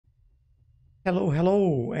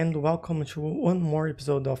Hello, and welcome to one more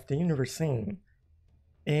episode of the Universim.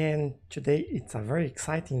 And today it's a very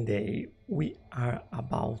exciting day. We are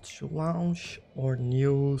about to launch our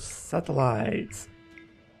new satellites.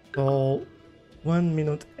 So, 1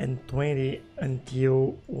 minute and 20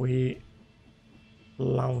 until we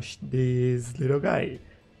launch this little guy.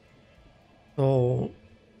 So,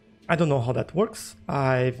 I don't know how that works.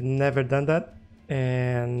 I've never done that.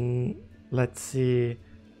 And let's see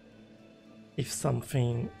if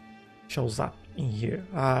something shows up in here.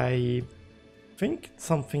 I think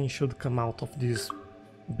something should come out of this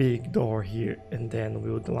big door here and then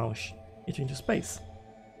we would launch it into space.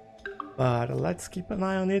 But let's keep an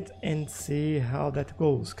eye on it and see how that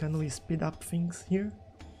goes. Can we speed up things here?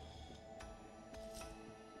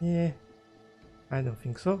 Yeah, I don't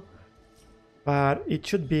think so. But it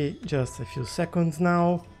should be just a few seconds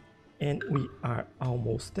now and we are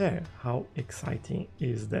almost there. How exciting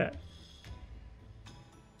is that?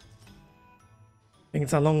 I think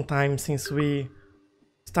it's a long time since we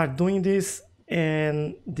start doing this,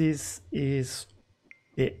 and this is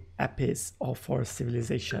the abyss of our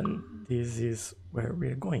civilization. This is where we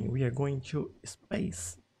are going. We are going to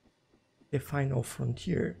space, the final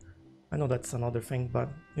frontier. I know that's another thing, but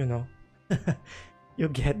you know, you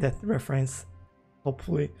get that reference,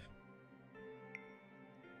 hopefully.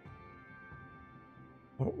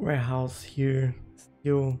 Our warehouse here,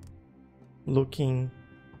 still looking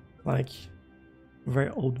like very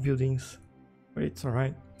old buildings, but it's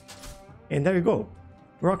alright. And there you go,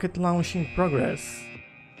 rocket launch in progress.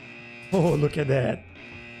 Oh, look at that.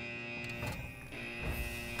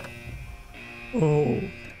 Oh,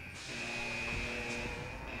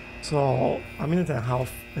 so a minute and a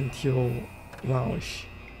half until launch,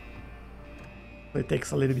 so it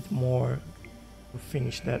takes a little bit more to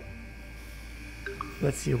finish that.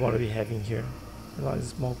 Let's see what we have in here. A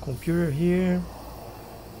small computer here,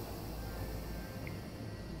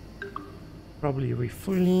 probably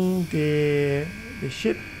refueling the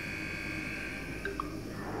ship.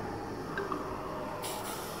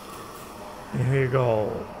 And here you go,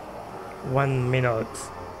 1 minute.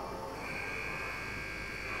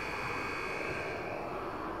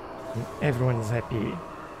 And everyone is happy.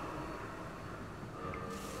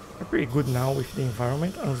 We're pretty good now with the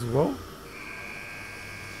environment as well.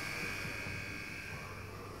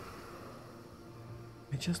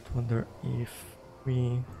 I just wonder if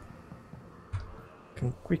we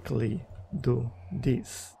can quickly do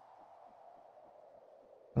this,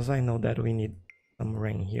 because I know that we need some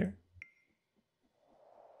rain here,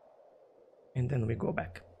 and then we go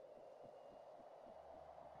back,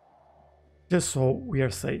 just so we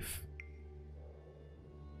are safe.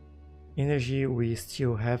 Energy we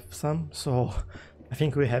still have some, so I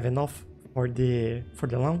think we have enough for the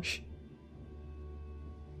launch.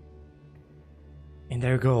 And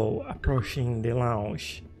there you go, approaching the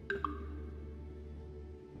launch.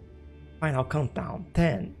 Final countdown: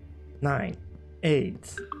 10, 9,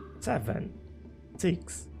 8, 7,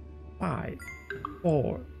 6, 5,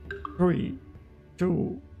 4, 3,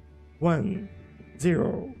 2, 1,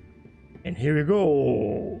 0. And here we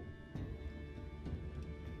go.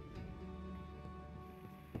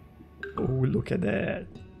 Oh, look at that.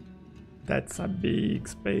 That's a big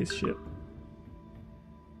spaceship.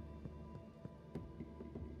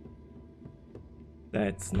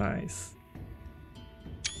 That's nice.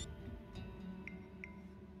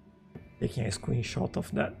 Taking a screenshot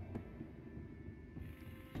of that.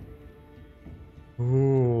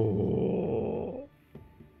 Ooh.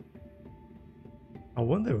 I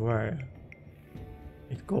wonder where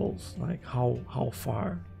it goes, like how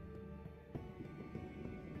far.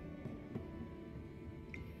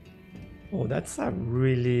 Oh, that's a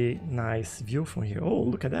really nice view from here. Oh,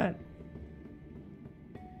 look at that.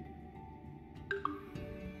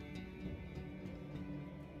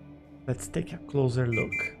 Let's take a closer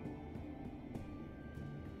look.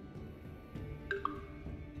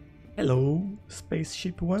 Hello,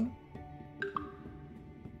 spaceship one.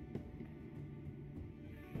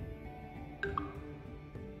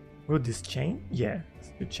 Will this change? Yeah,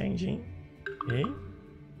 still changing. Okay.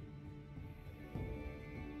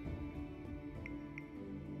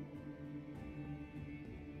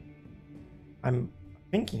 I'm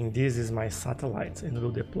thinking this is my satellite and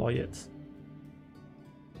will deploy it.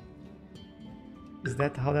 Is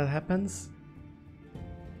that how that happens?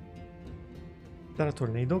 Is that a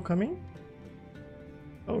tornado coming?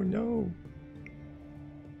 Oh no.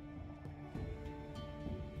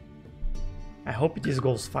 I hope this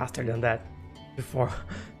goes faster than that before,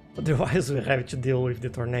 otherwise we have to deal with the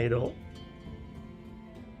tornado.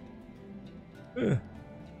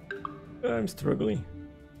 I'm struggling.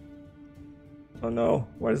 Oh no,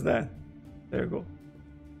 what is that? There you go.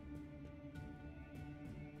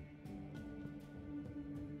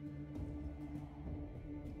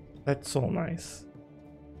 That's so nice.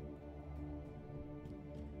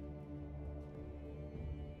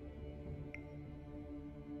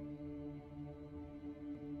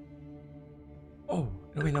 Oh,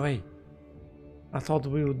 no way. I thought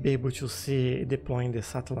we would be able to see deploying the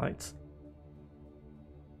satellites.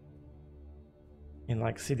 And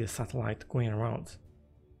like see the satellite going around.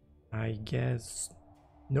 I guess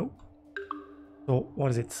nope. So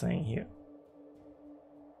what is it saying here?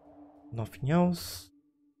 Nothing else.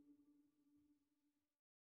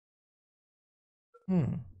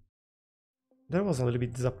 That was a little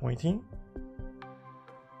bit disappointing.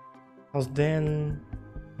 Because then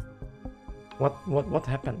what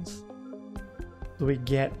happens? Do we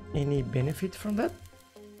get any benefit from that?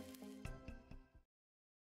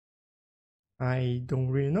 I don't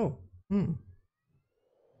really know.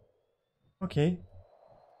 Okay.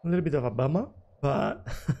 A little bit of a bummer, but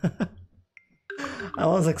I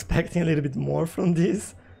was expecting a little bit more from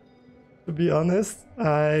this. To be honest,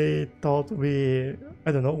 I thought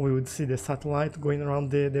I don't know, we would see the satellite going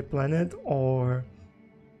around the planet or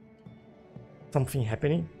something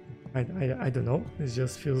happening. I don't know, it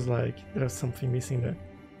just feels like there's something missing there.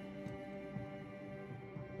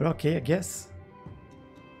 But okay, I guess.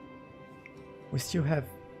 We still have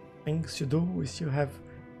things to do, we still have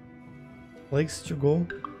place to go.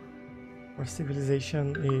 Our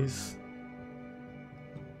civilization is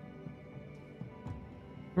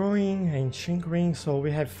growing and shrinking, so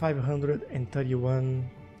we have 531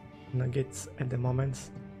 nuggets at the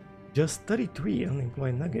moment. Just 33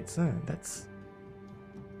 unemployed nuggets, huh? That's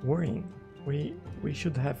worrying. We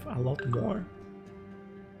should have a lot more.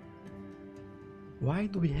 Why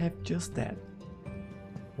do we have just that?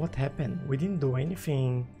 What happened? We didn't do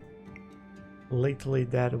anything lately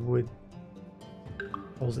that would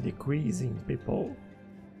cause a decrease in people.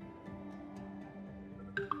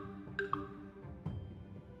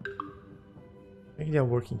 Maybe they're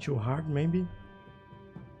working too hard, maybe?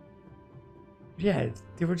 Yeah,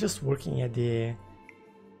 they were just working at the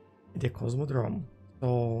Cosmodrome,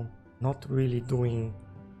 so not really doing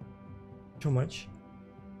too much.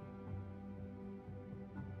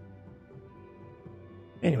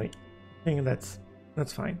 Anyway, I think that's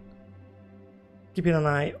fine. Keeping an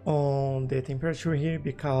eye on the temperature here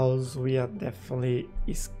because we are definitely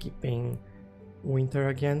skipping winter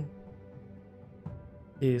again.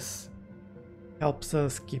 This helps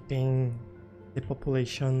us keeping the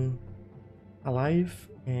population alive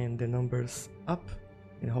and the numbers up,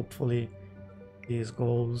 and hopefully these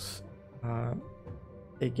goals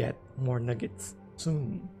they get more nuggets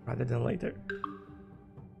soon rather than later.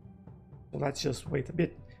 So let's just wait a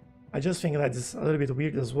bit. I just think that is a little bit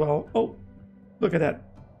weird as well. Oh, look at that.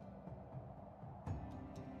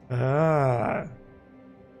 Ah,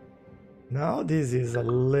 now this is a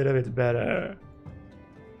little bit better.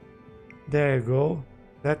 There you go.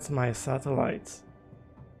 That's my satellites.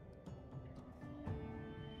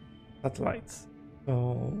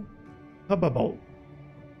 So Hubble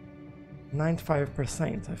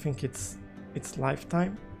 95%. I think it's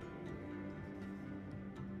lifetime.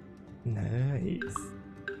 Nice.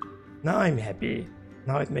 Now I'm happy.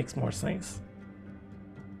 Now it makes more sense.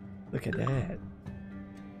 Look at that.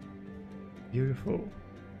 Beautiful.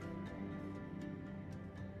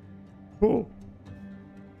 Cool.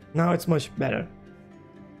 Now it's much better.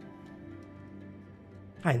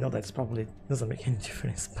 I know that's probably doesn't make any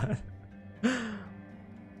difference, but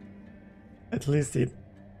at least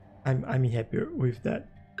I'm happier with that.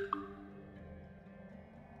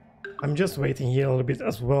 I'm just waiting here a little bit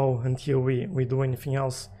as well until we do anything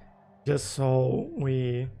else, just so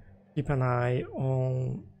we keep an eye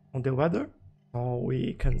on the weather, so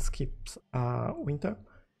we can skip winter,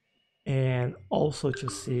 and also to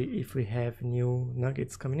see if we have new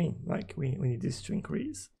nuggets coming in. Like we need this to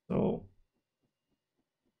increase. So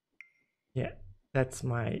yeah, that's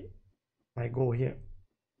my goal here.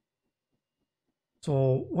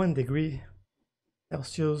 So 1 degree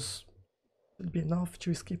Celsius should be enough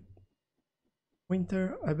to skip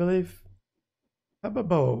winter, I believe.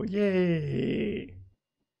 Bubble, yay!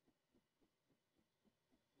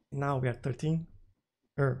 Now we are 13.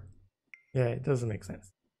 Yeah, it doesn't make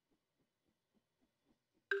sense.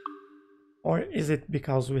 Or is it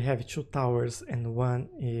because we have 2 towers and one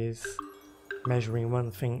is measuring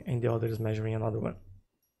one thing and the other is measuring another one?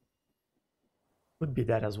 Could be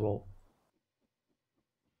that as well.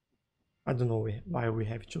 I don't know why we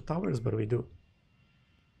have 2 towers, but we do.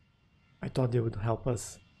 I thought they would help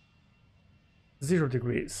us. 0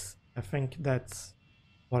 degrees. I think that's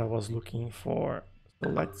what I was looking for. So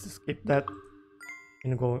let's skip that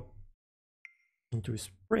and go into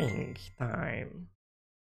spring time.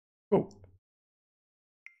 Cool.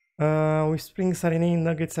 With spring setting in,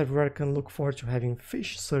 nuggets everywhere can look forward to having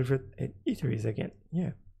fish served at eateries again.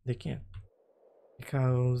 Yeah, they can.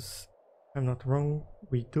 Because, if I'm not wrong,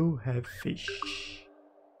 we do have fish.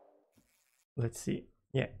 Let's see.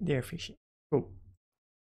 Yeah, they're fishing. Cool.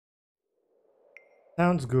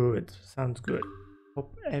 Sounds good. Sounds good.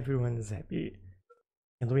 Hope everyone is happy.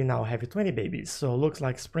 And we now have 20 babies. So looks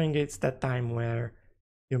like spring is that time where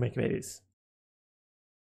you make babies.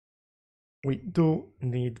 We do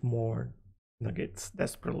need more nuggets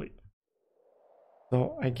desperately.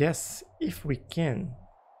 So I guess if we can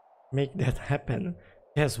make that happen,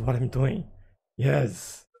 guess what I'm doing?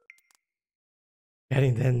 Yes.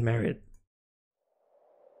 Getting them married.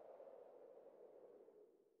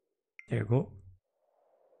 There you go.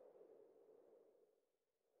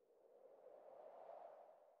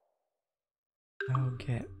 I'll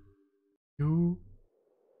get you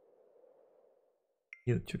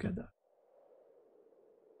together.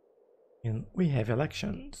 And we have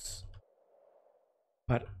elections.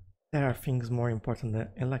 But there are things more important than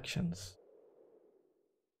elections.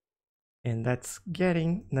 And that's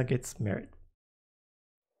getting nuggets married.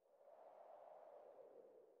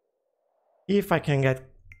 If I can get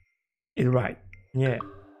it right. Yeah.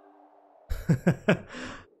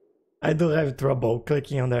 I do have trouble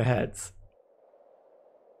clicking on their heads.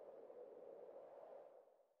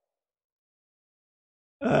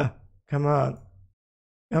 Come on.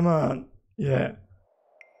 Come on. Yeah.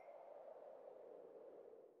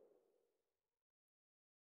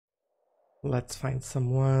 Let's find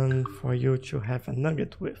someone for you to have a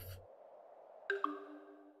nugget with.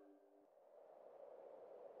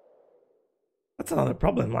 That's another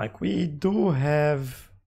problem. Like, we do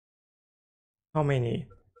have how many?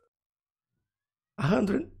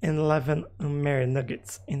 111 unmarried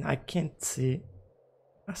nuggets, and I can't see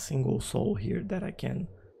a single soul here that I can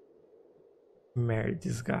marry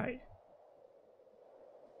this guy.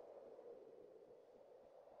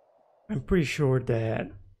 I'm pretty sure that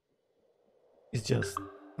it's just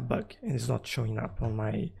a bug and it's not showing up on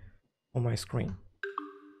my screen.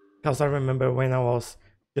 Because I remember when I was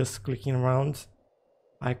just clicking around,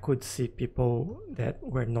 I could see people that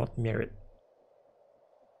were not married.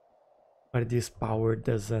 But this power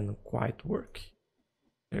doesn't quite work.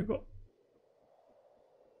 There you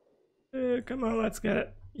go. Come on, let's get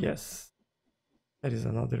it. Yes. That is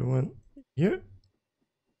another one here.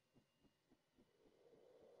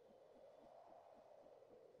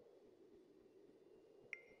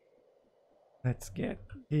 Let's get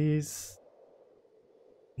this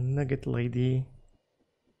nugget lady.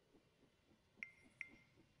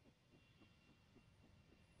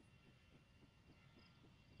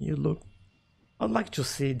 You look... I'd like to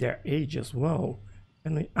see their age as well.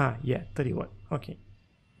 Can we... yeah, 31. Okay.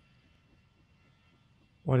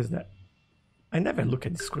 What is that? I never look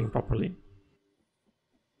at the screen properly.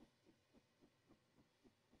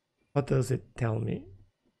 What does it tell me?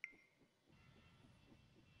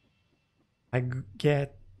 I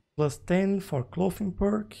get plus 10 for clothing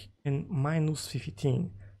perk and minus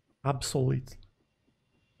 15 absolute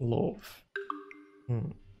love.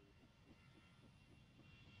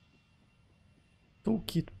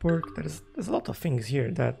 Toolkit perk. There's a lot of things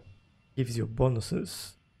here that gives you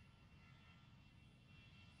bonuses.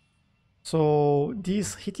 So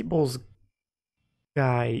this Hitibos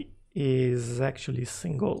guy is actually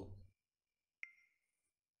single.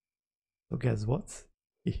 So guess what?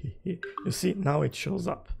 You see, now it shows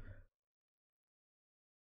up.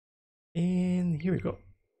 And here we go.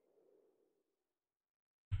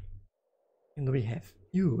 And we have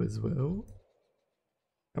you as well.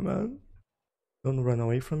 Come on. Don't run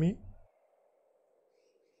away from me.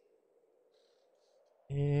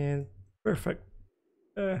 And perfect.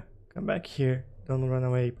 Come back here. Don't run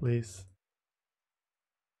away, please.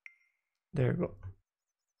 There you go.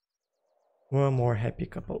 One more happy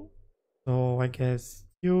couple. So I guess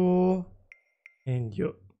you and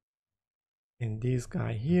you. And this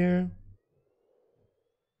guy here.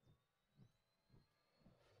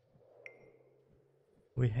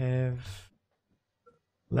 We have...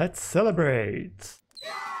 Let's celebrate!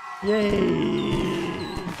 Yay!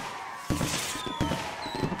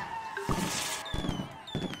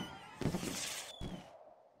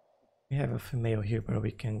 We have a female here, but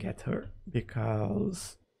we can get her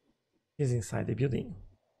because she's inside the building.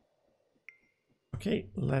 Okay,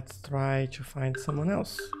 let's try to find someone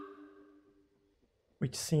else,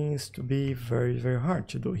 which seems to be very, very hard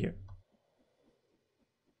to do here.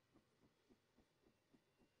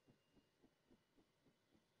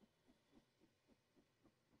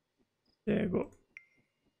 There you go.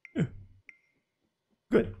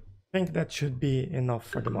 Good. I think that should be enough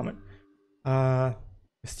for the moment.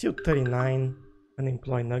 Still 39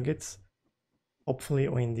 unemployed nuggets. Hopefully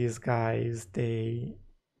when these guys they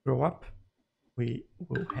grow up, we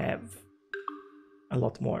will have a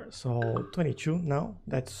lot more. So 22 now,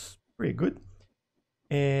 that's pretty good.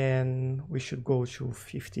 And we should go to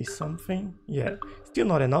 50 something. Yeah, still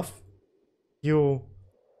not enough.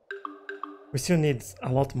 We still need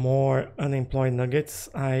a lot more unemployed nuggets.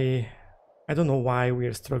 I don't know why we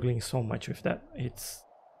are struggling so much with that. It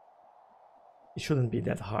shouldn't be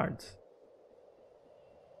that hard.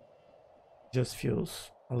 It just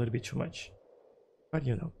feels a little bit too much. But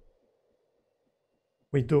you know,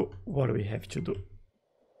 we do what we have to do.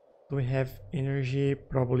 Do we have energy?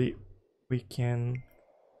 Probably we can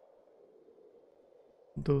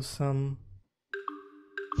do some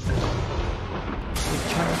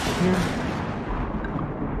recharge here.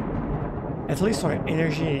 At least our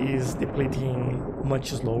energy is depleting much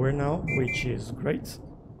slower now, which is great.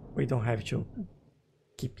 We don't have to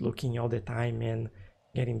keep looking all the time and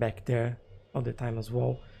getting back there all the time as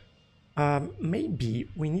well. Maybe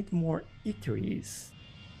we need more eateries.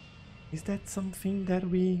 Is that something that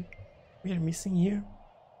we are missing here?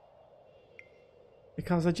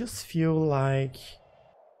 Because I just feel like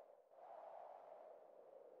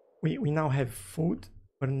we now have food,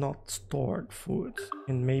 but not stored food.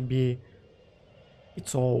 And maybe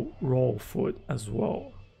it's all raw food as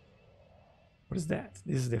well. What is that?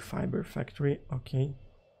 This is the fiber factory. Okay.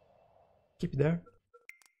 Keep there.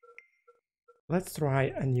 Let's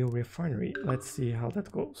try a new refinery. Let's see how that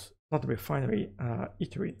goes. Not refinery,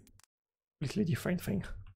 eatery. Completely different thing.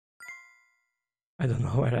 I don't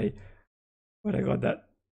know where I got that.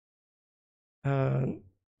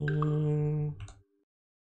 In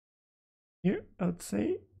here, I would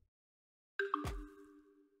say.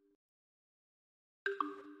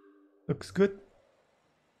 Looks good.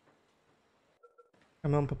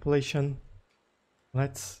 Come on, population.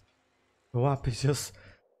 Let's go up. It's just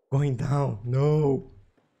going down. No.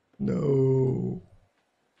 No.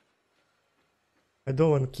 I don't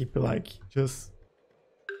want to keep like just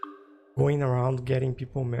going around getting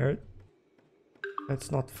people married.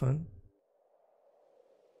 That's not fun.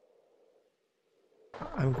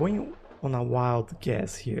 I'm going on a wild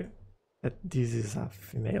guess here that this is a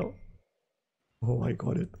female. Oh, I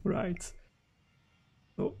got it right.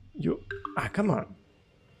 So you, come on,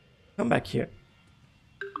 come back here.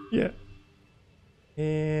 Yeah,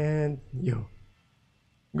 and you,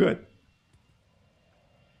 good.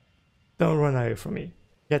 Don't run away from me.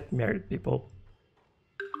 Get married, people.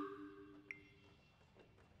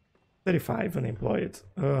 35 unemployed.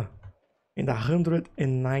 And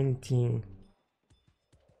 119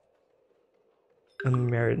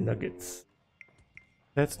 unmarried nuggets.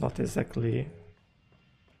 That's not exactly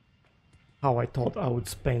how I thought I would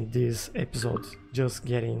spend this episode, just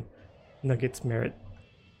getting nuggets married.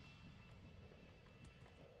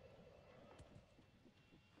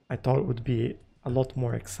 I thought it would be a lot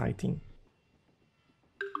more exciting.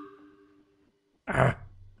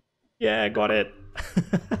 Yeah, I got it.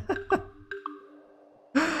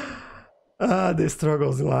 The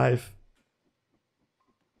struggles in life.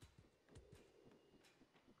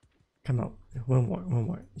 Come on, one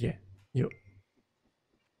more. Yeah,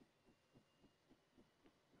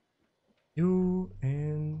 you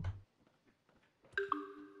and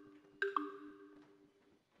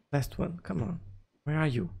last one. Come on, where are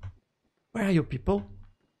you? Where are you, people?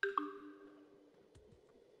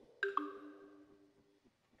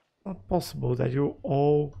 Not possible that you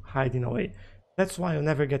all hiding away. That's why you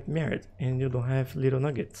never get married and you don't have little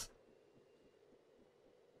nuggets.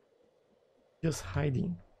 Just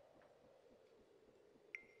hiding.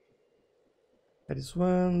 That is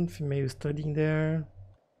one female studying there.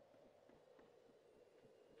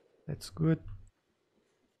 That's good.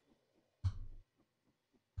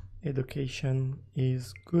 Education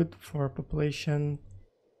is good for population.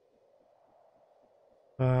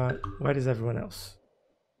 But where is everyone else?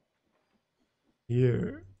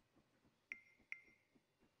 Here.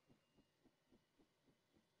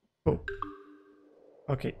 Oh.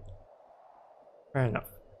 Okay. Fair enough.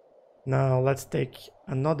 Now let's take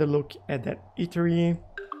another look at that eatery.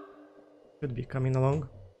 Should be coming along.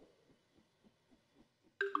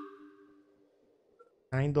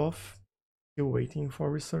 Kind of. Still waiting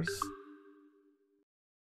for resource.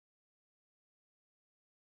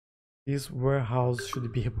 This warehouse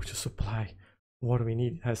should be able to supply what we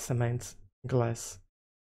need. It has cement, glass,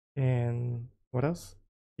 and what else?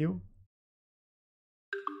 Steel?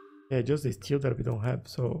 Yeah, just the steel that we don't have,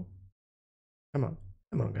 so come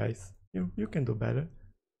on guys. You can do better.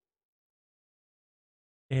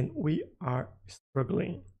 and we are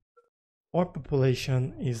struggling. Our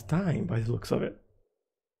population is dying by the looks of it.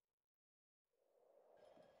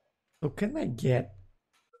 So can I get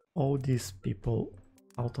all these people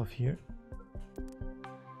out of here?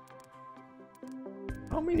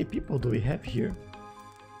 How many people do we have here?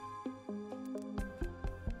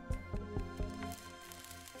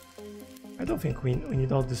 I don't think we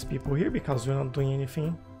need all these people here because we're not doing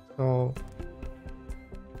anything. So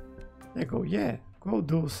there you go. Yeah, go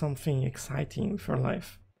do something exciting with your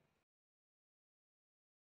life.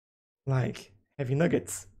 Like having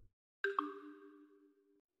nuggets.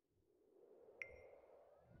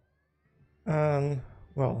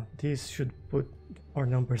 Well, this should put our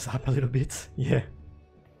numbers up a little bit. Yeah.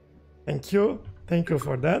 Thank you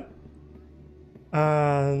for that.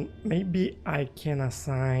 Maybe I can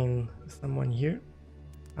assign someone here,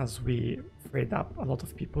 as we freed up a lot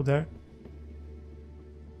of people there.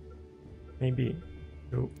 Maybe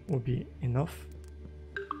it will be enough.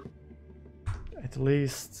 At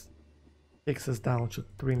least takes us down to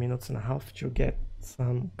 3.5 minutes to get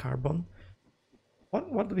some carbon.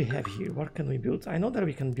 What do we have here? What can we build? I know that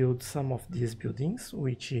we can build some of these buildings,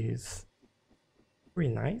 which is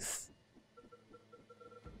pretty nice.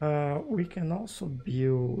 We can also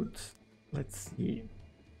build, let's see,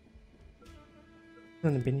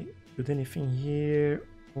 don't build anything here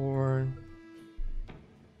or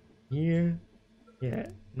here. Yeah,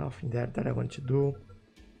 nothing there that I want to do.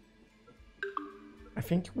 I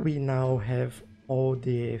think we now have all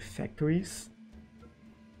the factories.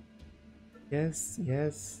 Yes,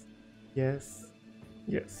 yes, yes,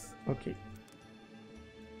 yes. Okay.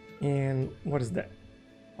 And what is that?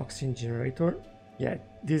 Oxygen generator. Yeah,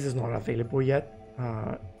 this is not available yet.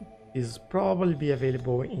 This will probably be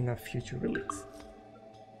available in a future release.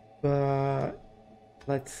 But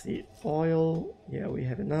let's see. Oil. Yeah, we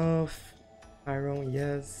have enough. Iron.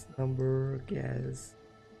 Yes. Lumber. Gas.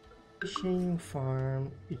 Fishing.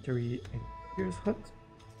 Farm. Eatery. And careers hut.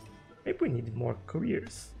 Maybe we need more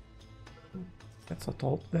careers. That's a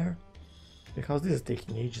thought there, because this is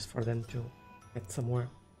taking ages for them to get somewhere.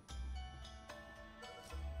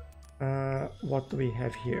 What do we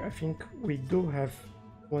have here? I think we do have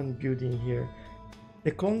one building here.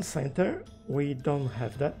 The con center, we don't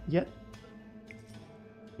have that yet.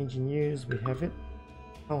 Engineers, we have it.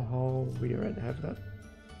 Town hall, we already have that.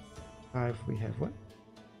 5, we have one.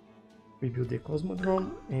 We build the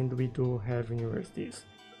cosmodrome, and we do have universities.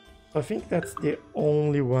 So I think that's the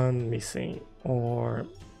only one missing, or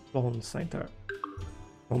clone center.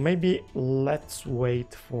 So maybe let's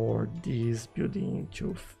wait for this building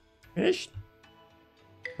to finish.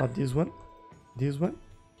 Not this one, this one.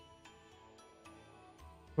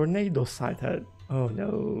 Tornado sighted. Oh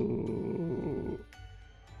no.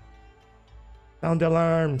 Sound the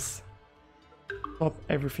alarms. Stop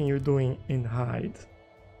everything you're doing and hide.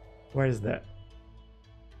 Where is that?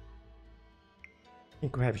 I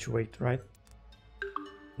think we have to wait, right?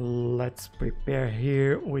 Let's prepare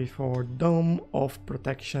here with our dome of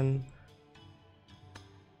protection.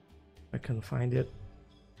 I can find it.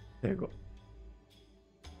 There you go.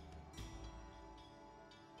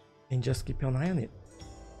 And just keep an eye on it.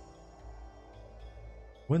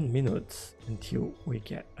 1 minute until we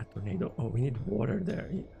get a tornado. Oh, we need water there.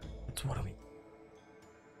 That's what I mean.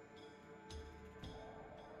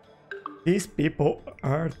 These people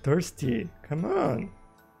are thirsty. Come on.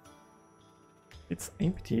 It's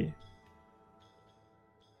empty.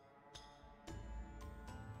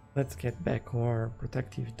 Let's get back our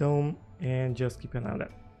protective dome and just keep an eye on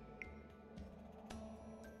that.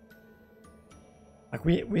 Like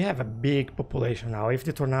we have a big population now. If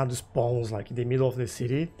the tornado spawns like in the middle of the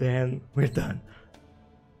city, then we're done.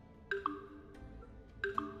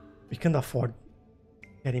 We can't afford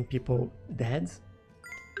getting people dead.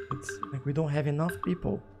 It's like we don't have enough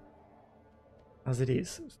people as it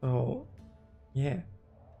is. So yeah.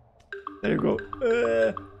 There you go.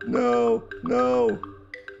 No, no.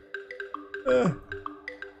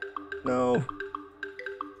 No.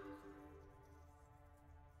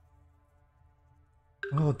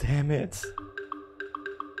 Oh, damn it.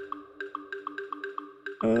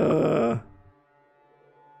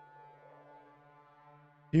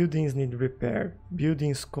 Buildings need repair.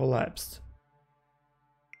 Buildings collapsed.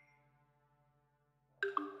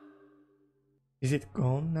 Is it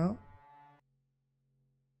gone now?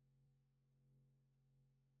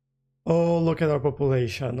 Oh, look at our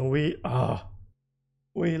population. We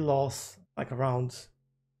lost like around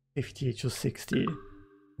 50 to 60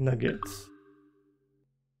 nuggets.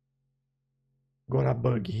 Got a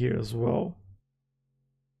bug here as well.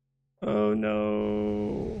 Oh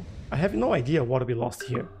no. I have no idea what we lost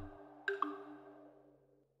here.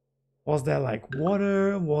 Was that like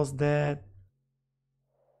water? Was that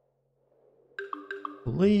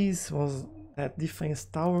police? Was that defense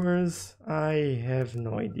towers? I have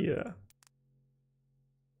no idea.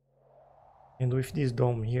 And with this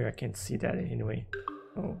dome here, I can't see that anyway.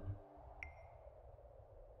 Oh.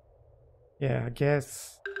 Yeah, I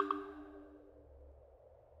guess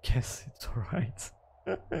it's alright.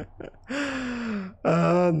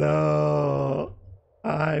 Oh no.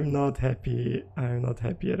 I'm not happy. I'm not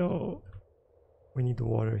happy at all. We need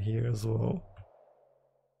water here as well.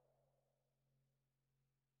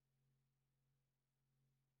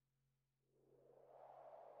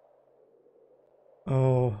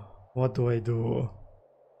 Oh, what do I do?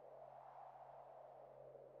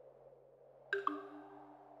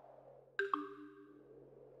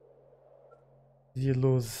 Did you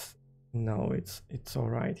lose? No, it's all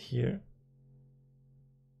right here.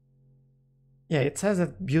 Yeah, it says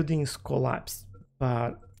that buildings collapsed,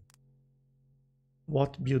 but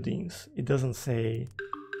what buildings? It doesn't say.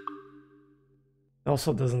 It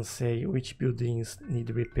also doesn't say which buildings need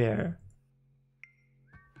repair.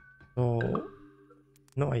 So,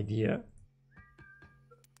 no idea.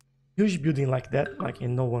 Huge building like that, like,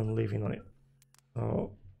 and no one living on it.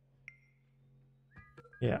 So,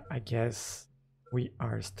 yeah, I guess we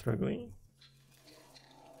are struggling.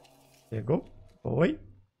 There you go. Go away.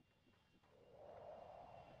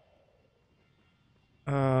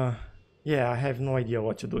 Yeah, I have no idea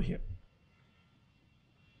what to do here.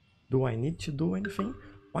 Do I need to do anything?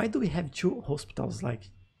 Why do we have two hospitals,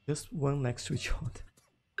 like, just one next to each other?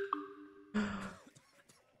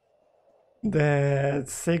 Then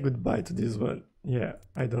say goodbye to this one. Yeah,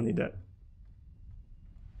 I don't need that.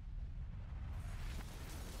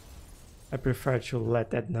 I prefer to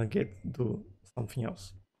let that nugget do something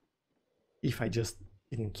else. If I just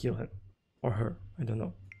didn't kill him or her, I don't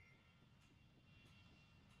know.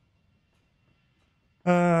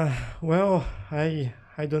 Well, I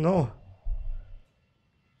don't know.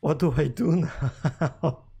 What do I do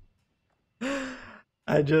now?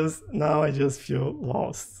 I just feel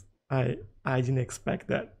lost. I didn't expect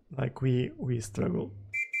that. Like we struggle.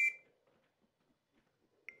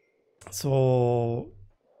 So,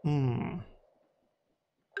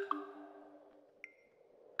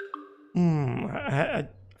 I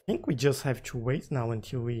think we just have to wait now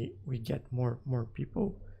until we get more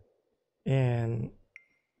people, and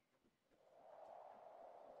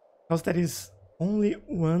because there is only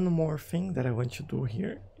one more thing that I want to do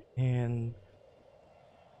here, and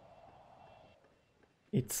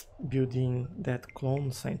it's building that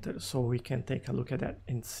clone center, so we can take a look at that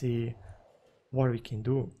and see what we can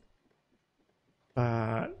do.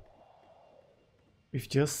 But with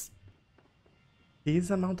just this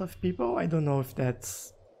amount of people, I don't know if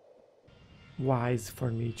that's wise for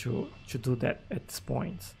me to do that at this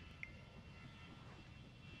point.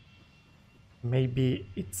 Maybe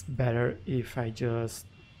it's better if I just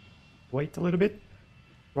wait a little bit,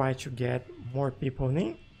 try to get more people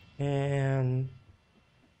in, and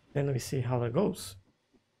then we see how that goes.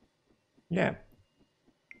 Yeah,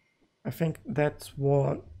 I think that's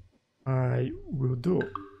what I will do.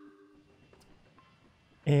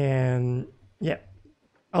 And yeah,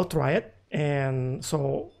 I'll try it. And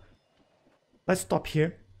so let's stop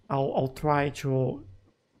here. I'll try to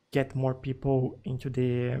get more people into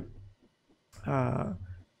the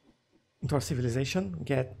into our civilization,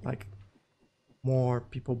 get like more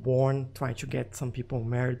people born, try to get some people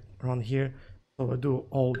married around here. So I'll do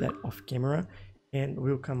all that off camera, and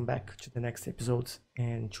we'll come back to the next episodes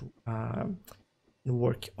and to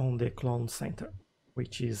work on the clone center,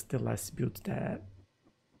 which is the last build that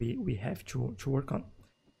we have to work on.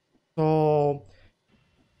 So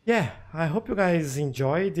yeah, I hope you guys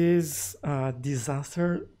enjoy this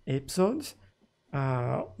disaster episode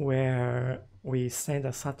where we send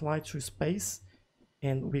a satellite to space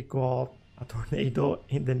and we got a tornado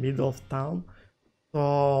in the middle of town.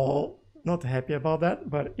 So not happy about that,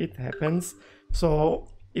 but it happens. So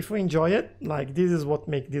if you enjoy it, like, this is what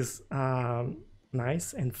makes this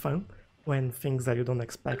nice and fun, when things that you don't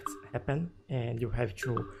expect happen and you have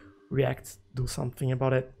to react, do something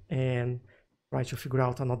about it, and try to figure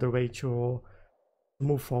out another way to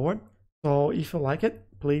move forward. So if you like it,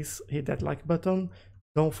 please hit that like button.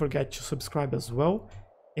 Don't forget to subscribe as well,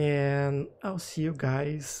 and I'll see you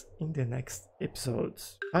guys in the next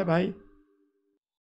episodes. Bye bye.